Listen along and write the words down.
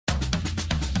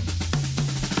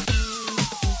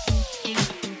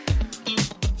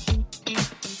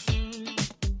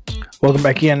Welcome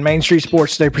back in. Main Street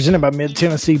Sports Today, presented by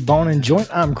Mid-Tennessee Bone and Joint.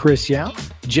 I'm Chris Yao.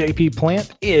 JP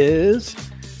Plant is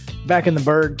back in the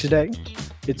Berg today.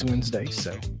 It's Wednesday,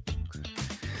 so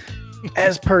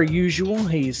as per usual,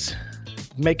 he's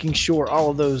making sure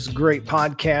all of those great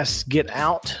podcasts get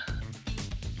out.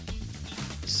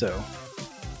 So,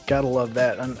 gotta love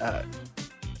that.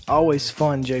 Always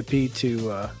fun, JP,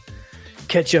 to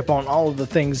catch up on all of the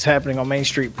things happening on Main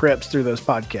Street Preps through those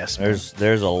podcasts.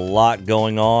 There's a lot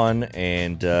going on,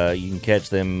 and you can catch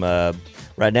them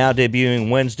right now debuting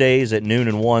Wednesdays at noon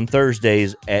and 1,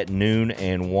 Thursdays at noon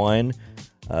and 1.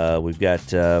 We've got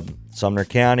Sumner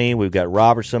County, we've got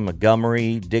Robertson,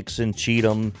 Montgomery, Dixon,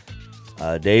 Cheatham,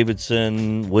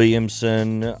 Davidson,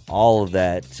 Williamson, all of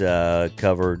that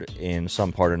covered in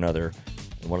some part or another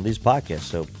in one of these podcasts.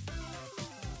 So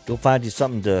go find you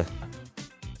something to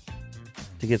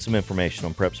get some information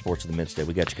on Prep Sports of the Midstate.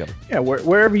 We got you covered. Yeah,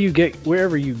 wherever you get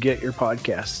your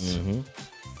podcasts. Mm-hmm.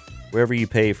 Wherever you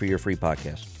pay for your free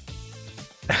podcast.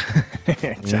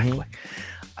 Exactly.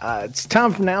 Mm-hmm. It's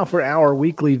time now for our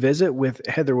weekly visit with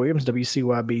Heather Williams,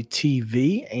 WCYB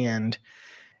TV. And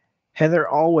Heather,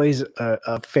 always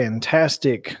a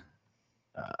fantastic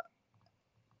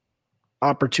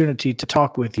opportunity to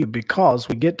talk with you because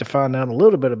we get to find out a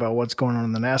little bit about what's going on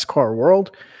in the NASCAR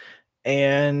world.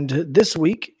 And this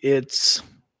week, it's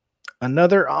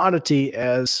another oddity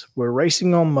as we're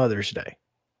racing on Mother's Day.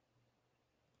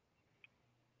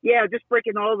 Yeah, just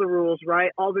breaking all the rules,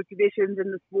 right? All the traditions in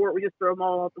the sport, we just throw them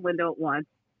all out the window at once.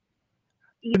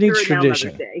 Easter and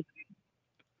tradition. Mother's Day.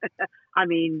 I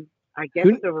mean, I guess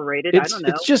it's overrated. I don't know.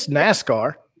 It's just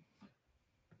NASCAR.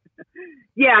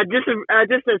 Yeah, just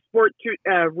a sport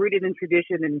rooted in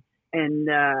tradition and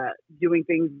doing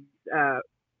things.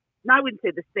 I wouldn't say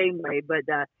the same way, but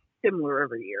similar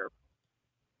every year.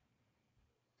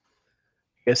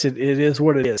 Yes, it is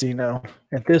what it is. You know,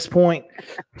 at this point,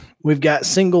 we've got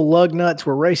single lug nuts.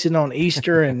 We're racing on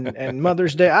Easter and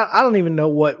Mother's Day. I don't even know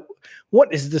what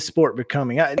is this sport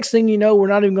becoming. Next thing you know, we're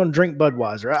not even going to drink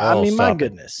Budweiser. I mean, my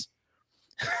goodness.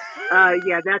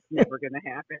 Yeah, that's never going to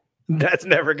happen. That's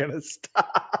never going to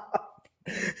stop.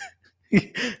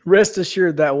 Rest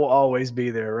assured that will always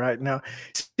be there right now.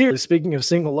 Speaking of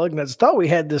single lug nuts, thought we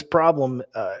had this problem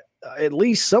at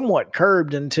least somewhat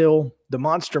curbed until the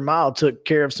Monster Mile took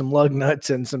care of some lug nuts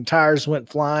and some tires went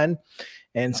flying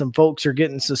and some folks are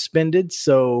getting suspended.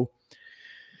 So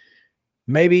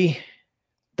maybe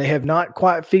they have not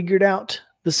quite figured out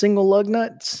the single lug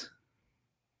nuts.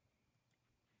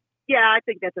 Yeah, I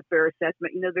think that's a fair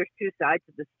assessment. You know, there's two sides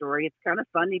to the story. It's kind of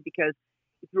funny because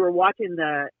if you were watching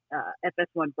the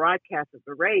FS1 broadcast of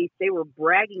the race, they were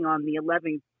bragging on the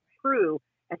 11 crew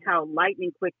and how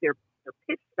lightning quick their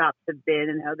pit stops have been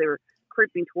and how they were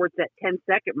creeping towards that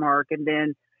 10-second mark. And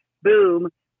then, boom,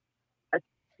 a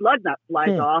lug nut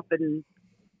flies off and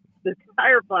the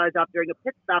tire flies off during a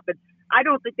pit stop. And I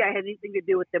don't think that had anything to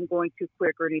do with them going too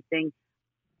quick or anything.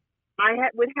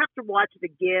 Would have to watch it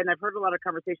again. I've heard a lot of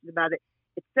conversations about it.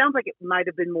 It sounds like it might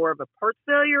have been more of a part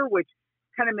failure, which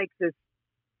kind of makes this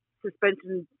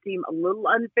suspension seem a little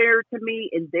unfair to me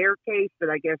in their case,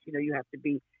 but I guess, you know, you have to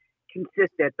be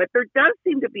consistent. But there does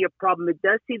seem to be a problem. It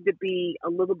does seem to be a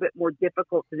little bit more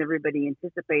difficult than everybody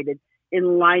anticipated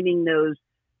in lining those,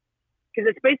 because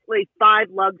it's basically 5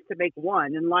 lugs to make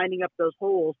one, and lining up those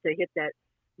holes to hit that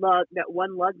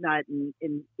one lug nut and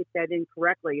get that in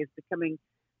correctly is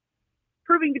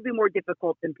proving to be more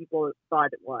difficult than people thought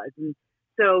it was. And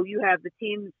so you have the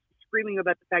teams screaming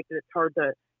about the fact that it's hard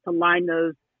to line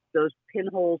those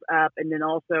pinholes up, and then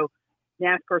also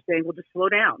NASCAR saying, well, just slow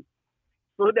down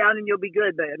and you'll be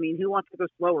good. But I mean, who wants to go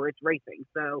slower? It's racing.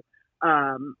 So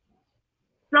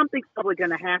something's probably going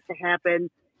to have to happen.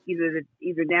 Either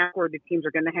NASCAR or the teams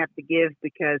are going to have to give,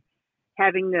 because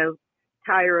having the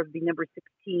tire of the number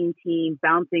 16 team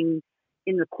bouncing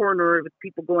in the corner with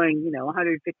people going,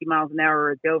 150 miles an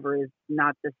hour at Dover is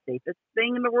not the safest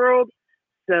thing in the world.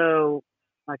 So,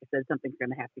 like I said, something's going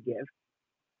to have to give.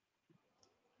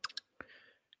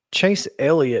 Chase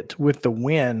Elliott with the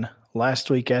win last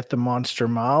week at the Monster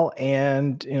Mile,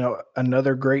 and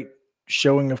another great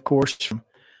showing, of course, from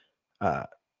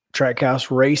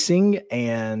Trackhouse Racing.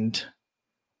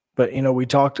 But we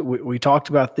talked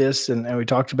about this, and we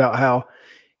talked about how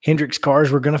Hendrick's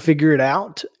cars were going to figure it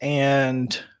out,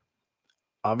 and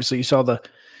obviously you saw the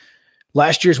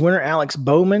last year's winner, Alex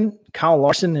Bowman, Kyle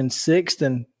Larson in 6th,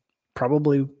 and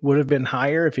probably would have been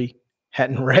higher if he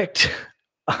hadn't wrecked.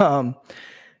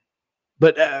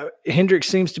 But Hendrick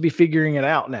seems to be figuring it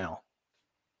out now.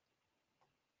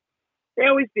 They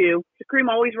always do. The cream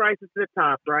always rises to the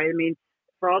top, right? I mean,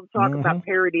 for all the talk about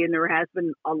parity, and there has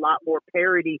been a lot more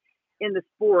parity in the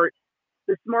sport,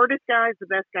 the smartest guys, the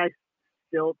best guys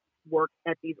still work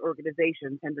at these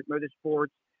organizations, Hendrick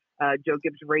Motorsports, Joe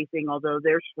Gibbs Racing, although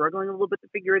they're struggling a little bit to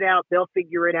figure it out. They'll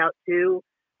figure it out too.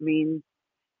 I mean,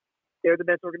 they're the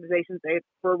best organizations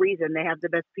for a reason. They have the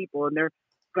best people, and they're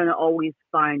going to always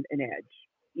find an edge.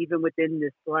 Even within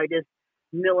the slightest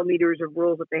millimeters of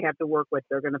rules that they have to work with,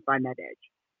 they're going to find that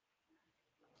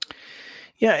edge.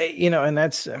 Yeah, and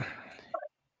that's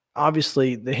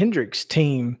obviously the Hendricks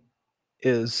team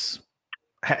has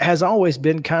always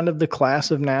been kind of the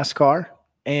class of NASCAR,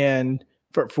 and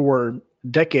for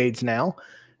decades now.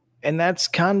 And that's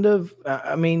kind of,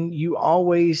 you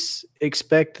always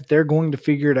expect that they're going to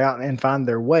figure it out and find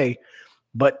their way.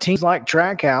 But teams like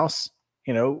Trackhouse,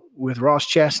 with Ross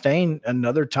Chastain,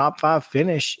 another top 5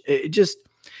 finish,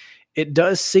 it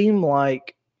does seem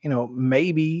like,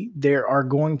 maybe there are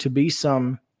going to be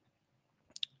some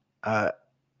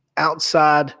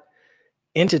outside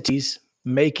entities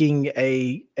making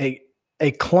a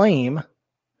claim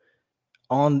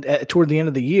on toward the end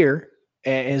of the year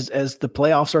as the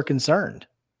playoffs are concerned.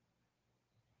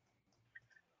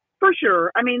 For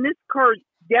sure. I mean, this car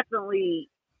definitely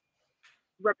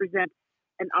represents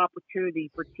an opportunity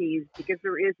for teams because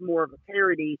there is more of a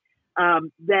parity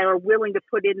that are willing to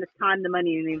put in the time, the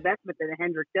money, and the investment that a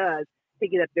Hendrick does to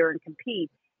get up there and compete,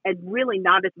 and really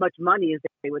not as much money as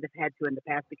they would have had to in the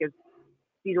past because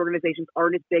these organizations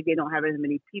aren't as big. They don't have as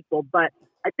many people. But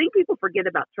I think people forget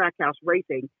about Trackhouse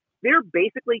Racing. They're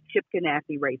basically Chip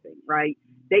Ganassi Racing, right?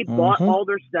 They bought all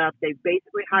their stuff. They've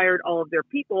basically hired all of their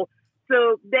people.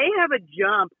 So they have a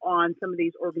jump on some of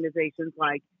these organizations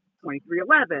like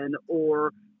 2311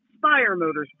 or Spire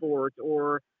Motorsports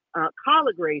or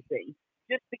Colleague Racing,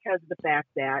 just because of the fact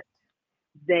that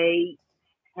they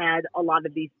had a lot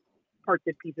of these parts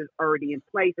and pieces already in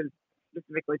place, and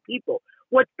specifically people.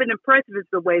 What's been impressive is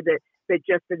the way that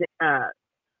Justin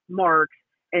Marks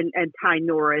and Ty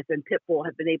Norris and Pitbull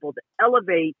have been able to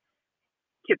elevate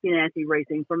Chip Ganassi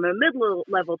Racing from a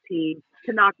mid-level team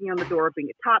to knocking on the door of being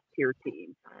a top-tier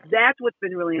team. That's what's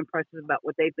been really impressive about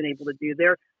what they've been able to do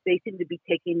there. They seem to be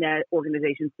taking that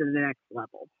organization to the next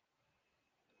level.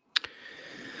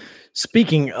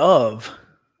 Speaking of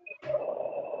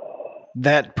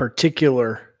that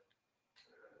particular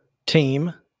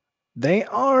team, they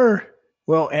are,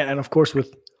 well, and of course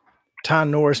with Ty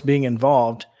Norris being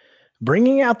involved,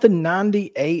 bringing out the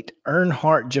 98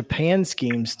 Earnhardt Japan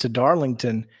schemes to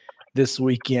Darlington this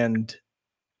weekend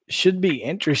should be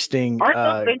interesting. Aren't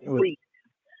those things sweet?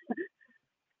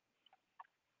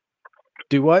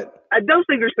 Do what? Those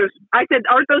things are so. I said,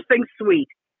 aren't those things sweet?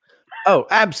 Oh,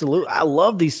 absolutely! I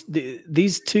love these.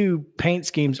 These two paint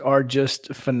schemes are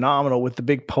just phenomenal. With the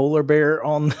big polar bear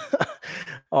on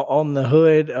on the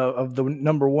hood of the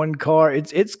number 1 car,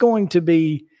 it's going to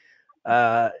be.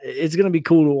 It's going to be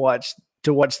cool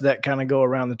to watch that kind of go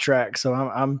around the track. So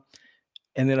I'm,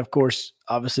 and then of course,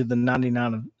 obviously the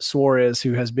 99 of Suarez,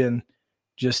 who has been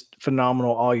just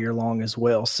phenomenal all year long as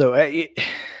well. So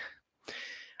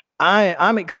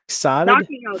I'm excited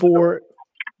for.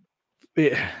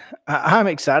 I'm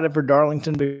excited for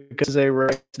Darlington because a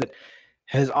race that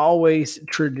has always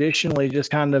traditionally just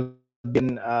kind of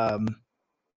been.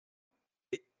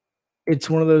 It's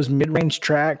one of those mid-range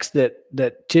tracks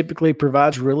that typically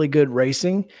provides really good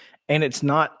racing, and it's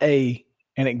not an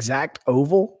exact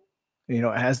oval. It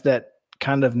has that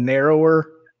kind of narrower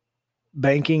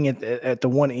banking at the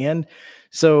one end.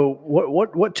 So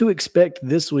what to expect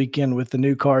this weekend with the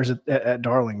new cars at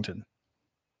Darlington?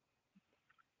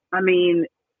 I mean,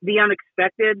 the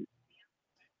unexpected.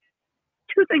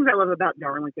 2 things I love about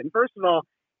Darlington. First of all,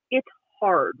 it's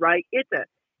hard, right? It's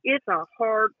a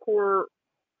hardcore,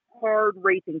 hard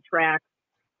racing track.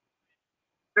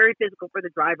 Very physical for the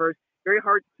drivers. Very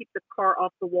hard to keep the car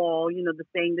off the wall. The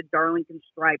saying, the Darlington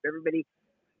stripe. Everybody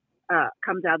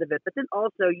comes out of it. But then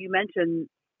also, you mentioned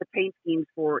the paint schemes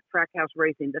for Trackhouse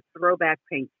Racing, the throwback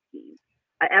paint schemes.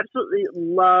 I absolutely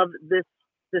love this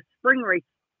spring race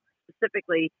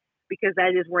specifically because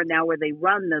that is where they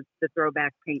run the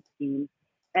throwback paint schemes,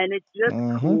 and it's just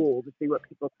cool to see what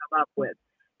people come up with.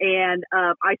 And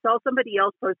I saw somebody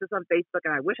else post this on Facebook,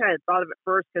 and I wish I had thought of it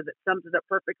first because it sums it up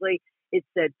perfectly. It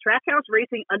said, Trackhouse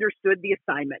Racing understood the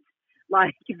assignment.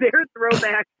 Like, their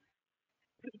throwback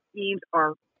schemes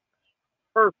are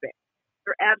perfect.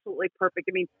 They're absolutely perfect.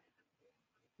 I mean,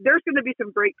 there's going to be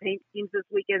some great paint schemes this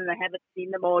weekend, and I haven't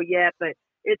seen them all yet, but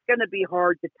it's going to be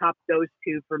hard to top those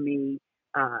 2 for me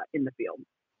in the field.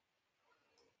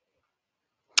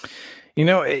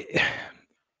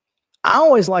 I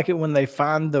always like it when they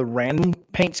find the random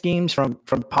paint schemes from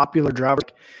popular drivers.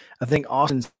 I think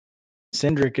Austin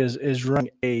Cindric is running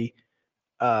a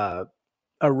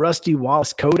a Rusty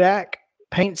Wallace Kodak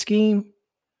paint scheme,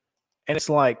 and it's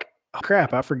like, oh,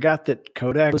 crap, I forgot that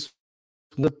Kodak was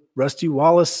the Rusty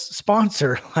Wallace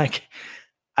sponsor. Like,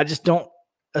 I just don't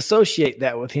associate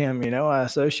that with him. I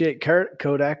associate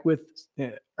Kodak with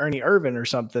Ernie Irvan or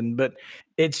something, but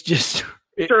it's just,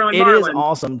 it is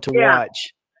awesome to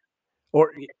watch.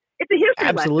 Or it's a history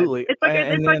absolutely.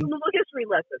 Lesson. It's like a little history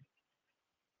lesson.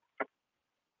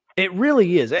 It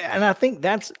really is. And I think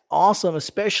that's awesome,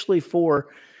 especially for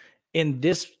in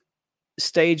this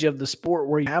stage of the sport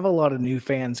where you have a lot of new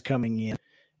fans coming in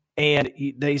and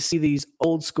they see these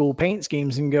old school paint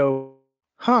schemes and go,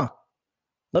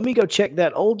 let me go check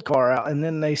that old car out. And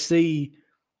then they see,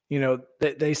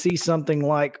 they see something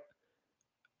like,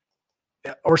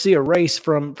 or see a race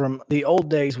from the old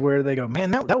days where they go,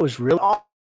 man, that was really awesome.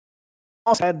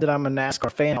 I'm sad that I'm a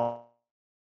NASCAR fan.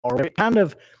 Or it kind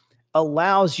of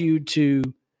allows you to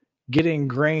get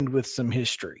ingrained with some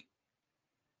history.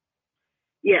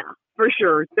 Yeah, for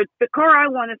sure. The car I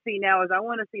want to see now is I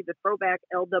want to see the throwback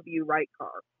L.W. Wright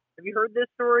car. Have you heard this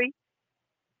story?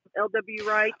 L.W.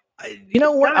 Wright? You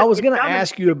know what? I was going to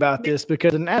ask you about this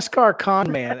because an NASCAR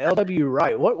con man, L.W.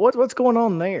 Wright, what's going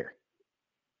on there?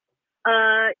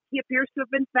 He appears to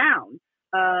have been found.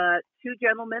 Two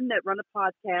gentlemen that run a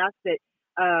podcast that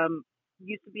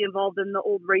used to be involved in the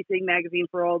old racing magazine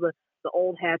for all the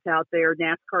old hats out there,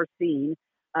 NASCAR Scene.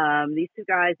 These two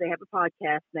guys, they have a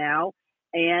podcast now,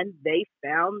 and they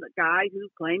found the guy who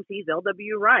claims he's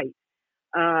L.W. Wright.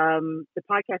 The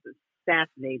podcast is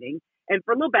fascinating. And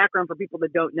for a little background for people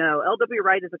that don't know, L.W.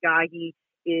 Wright is a guy,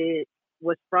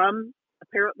 was from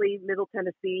apparently Middle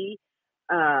Tennessee,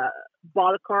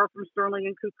 bought a car from Sterling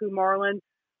and Cuckoo Marlin,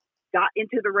 got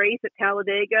into the race at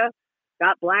Talladega,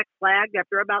 got black flagged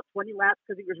after about 20 laps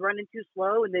because he was running too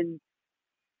slow, and then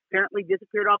apparently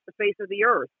disappeared off the face of the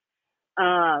earth.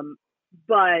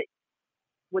 But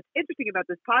what's interesting about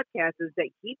this podcast is that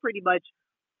he pretty much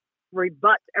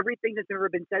rebuts everything that's ever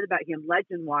been said about him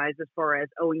legend-wise as far as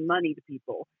owing money to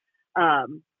people,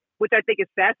 which I think is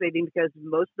fascinating because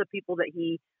most of the people that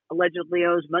he allegedly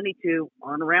owes money to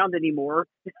aren't around anymore.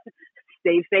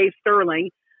 Save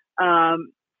Sterling.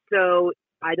 So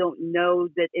I don't know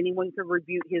that anyone can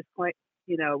rebut his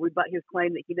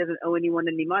claim that he doesn't owe anyone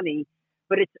any money,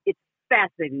 but it's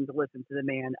fascinating to listen to the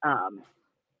man.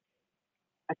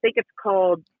 I think it's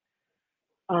called,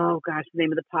 oh gosh, the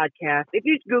name of the podcast. If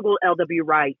you Google L.W.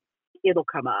 Wright, it'll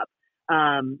come up.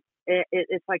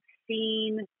 It's like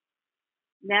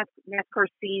NASCAR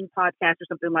Scene podcast or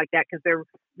something like that, because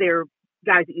they're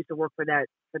guys that used to work for that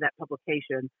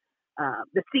publication.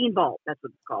 The Scene Vault, that's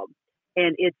what it's called,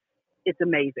 and it's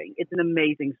amazing. It's an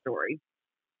amazing story.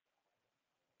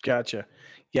 Gotcha.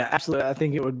 Yeah, absolutely. I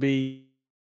think it would be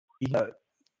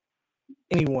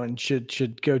anyone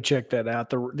should go check that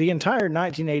out. The entire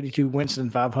 1982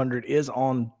 Winston 500 is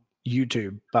on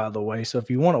YouTube, by the way. So if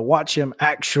you want to watch him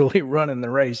actually running the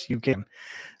race, you can.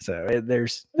 So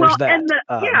there's that.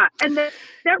 And that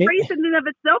race in and of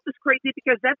itself is crazy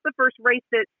because that's the first race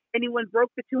that anyone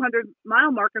broke the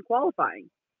 200-mile mark in qualifying.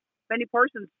 Benny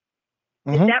Parsons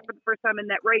did that for the first time in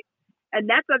that race, and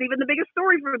that's not even the biggest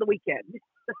story for the weekend.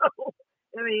 So,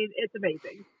 I mean, it's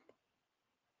amazing.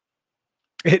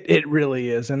 It really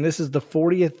is, and this is the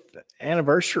 40th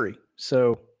anniversary.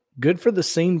 So good for the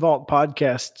Scene Vault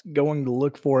podcast going to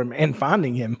look for him and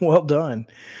finding him. Well done.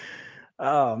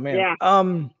 Oh man. Yeah.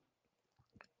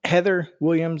 Heather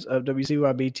Williams of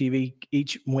WCYB TV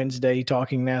each Wednesday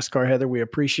talking NASCAR. Heather, we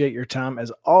appreciate your time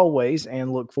as always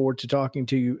and look forward to talking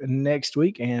to you next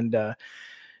week. And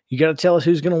you got to tell us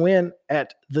who's going to win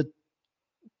at the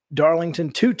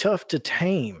Darlington Too Tough to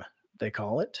Tame, they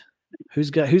call it.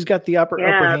 Who's got the upper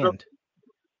hand?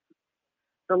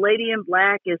 The lady in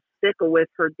black is fickle with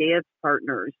her dance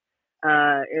partners.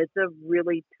 It's a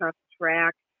really tough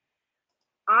track.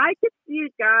 I could see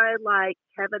a guy like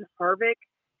Kevin Harvick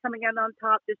coming out on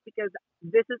top just because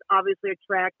this is obviously a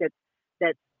track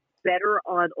that's better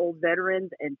on old veterans,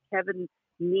 and Kevin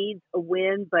needs a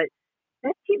win, but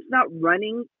that team's not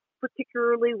running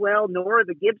particularly well, nor are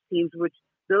the Gibbs teams, which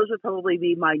those would probably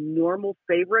be my normal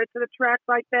favorites at a track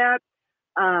like that.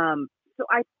 So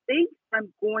I think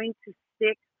I'm going to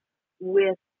stick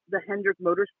with the Hendrick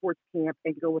Motorsports camp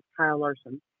and go with Kyle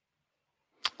Larson.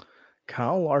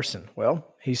 Kyle Larson.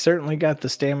 Well, he's certainly got the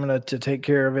stamina to take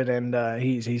care of it, and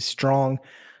he's strong,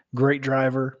 great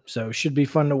driver. So should be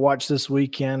fun to watch this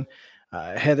weekend.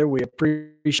 Heather, we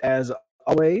appreciate as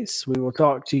always. We will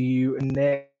talk to you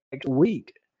next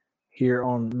week here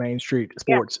on Main Street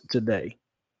Sports Today.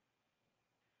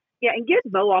 Yeah, and get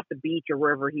Mo off the beach or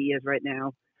wherever he is right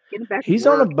now. Get him back. He's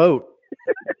on a boat.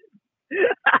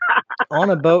 on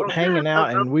a boat hanging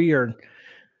out, and we are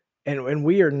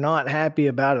not happy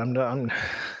about it. I'm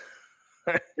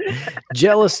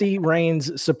jealousy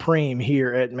reigns supreme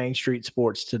here at Main Street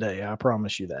Sports today. I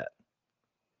promise you that.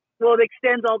 Well, it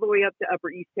extends all the way up to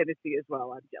Upper East Tennessee as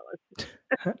well. I'm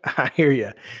jealous. I hear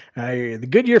you. The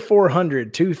Goodyear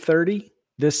 400, 2:30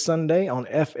 this Sunday on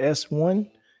FS1.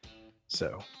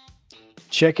 So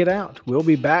check it out. We'll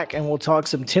be back and we'll talk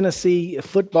some Tennessee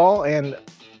football, and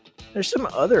there's some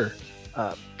other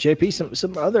JP,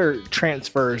 some other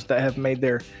transfers that have made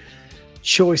their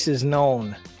choices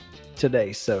known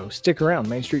today. So stick around.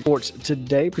 Main Street Sports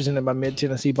Today, presented by Mid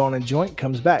Tennessee Bone and Joint,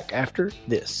 comes back after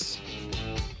this.